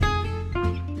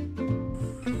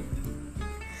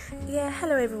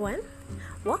Hello everyone.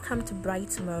 Welcome to Bright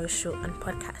Tomorrow Show and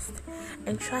podcast.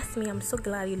 And trust me, I'm so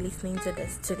glad you're listening to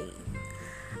this today.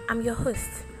 I'm your host,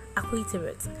 Akwetey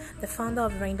Ruth, the founder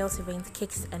of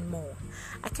Rendellseventscakesnmore.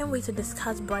 I can't wait to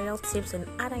discuss bridal tips and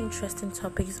other interesting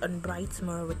topics on Bright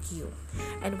Tomorrow with you.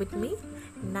 And with me,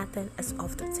 nothing is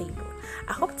off the table.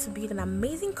 I hope to build an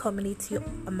amazing community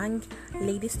among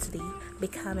ladies today,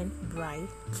 becoming bride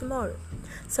tomorrow.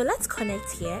 So let's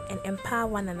connect here and empower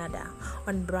one another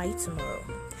on Bright Tomorrow.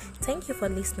 Thank you for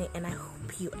listening, and I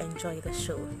hope you enjoy the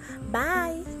show.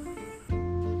 Bye.